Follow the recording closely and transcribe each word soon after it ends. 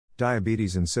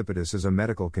Diabetes insipidus is a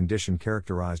medical condition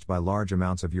characterized by large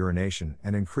amounts of urination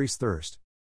and increased thirst.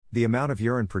 The amount of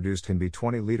urine produced can be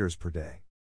 20 liters per day.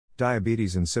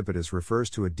 Diabetes insipidus refers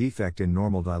to a defect in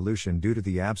normal dilution due to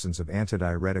the absence of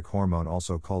antidiuretic hormone,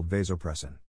 also called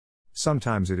vasopressin.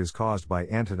 Sometimes it is caused by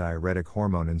antidiuretic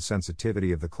hormone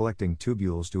insensitivity of the collecting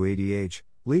tubules to ADH,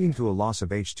 leading to a loss of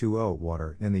H2O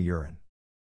water in the urine.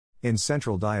 In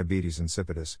central diabetes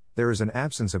insipidus, there is an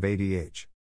absence of ADH.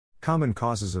 Common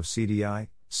causes of CDI,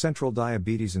 central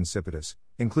diabetes insipidus,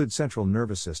 include central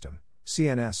nervous system,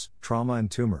 CNS, trauma and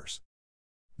tumors.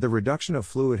 The reduction of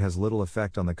fluid has little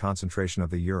effect on the concentration of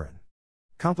the urine.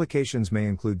 Complications may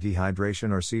include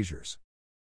dehydration or seizures.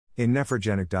 In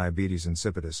nephrogenic diabetes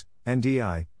insipidus,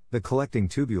 NDI, the collecting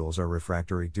tubules are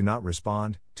refractory, do not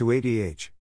respond to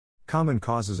ADH. Common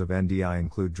causes of NDI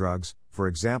include drugs, for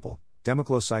example,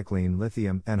 democlocycline,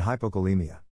 lithium, and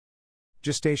hypokalemia.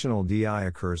 Gestational DI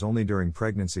occurs only during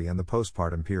pregnancy and the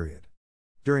postpartum period.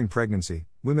 During pregnancy,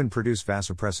 women produce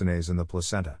vasopressinase in the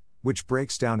placenta, which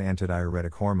breaks down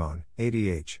antidiuretic hormone,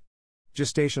 ADH.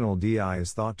 Gestational DI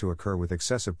is thought to occur with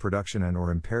excessive production and/or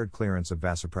impaired clearance of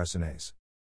vasopressinase.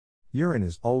 Urine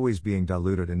is always being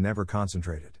diluted and never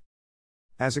concentrated.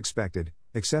 As expected,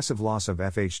 excessive loss of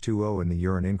FH2O in the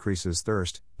urine increases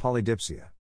thirst, polydipsia.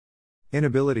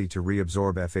 Inability to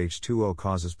reabsorb FH2O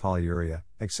causes polyuria,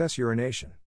 excess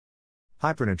urination.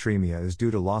 Hypernatremia is due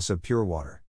to loss of pure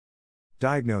water.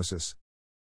 Diagnosis.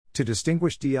 To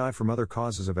distinguish DI from other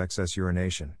causes of excess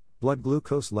urination, blood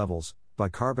glucose levels,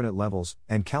 bicarbonate levels,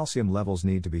 and calcium levels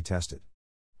need to be tested.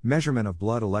 Measurement of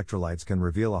blood electrolytes can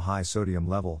reveal a high sodium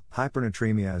level,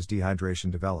 hypernatremia, as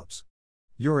dehydration develops.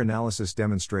 Urinalysis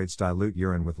demonstrates dilute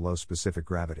urine with low specific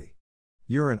gravity.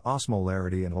 Urine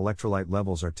osmolarity and electrolyte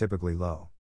levels are typically low.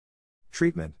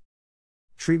 Treatment.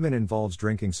 Treatment involves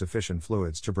drinking sufficient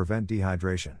fluids to prevent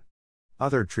dehydration.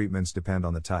 Other treatments depend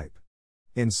on the type.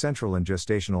 In central and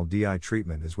gestational DI,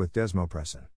 treatment is with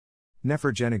desmopressin.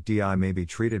 Nephrogenic DI may be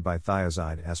treated by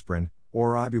thiazide, aspirin,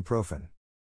 or ibuprofen.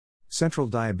 Central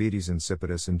diabetes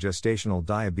insipidus and gestational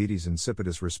diabetes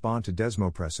insipidus respond to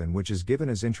desmopressin, which is given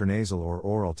as intranasal or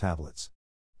oral tablets.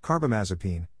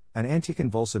 Carbamazepine, an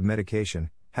anticonvulsive medication,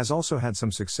 has also had some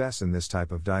success in this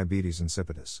type of diabetes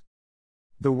insipidus.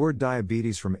 The word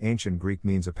diabetes from ancient Greek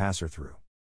means a passer-through.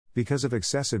 Because of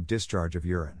excessive discharge of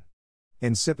urine.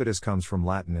 Insipidus comes from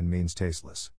Latin and means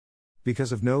tasteless.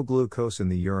 Because of no glucose in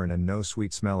the urine and no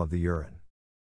sweet smell of the urine.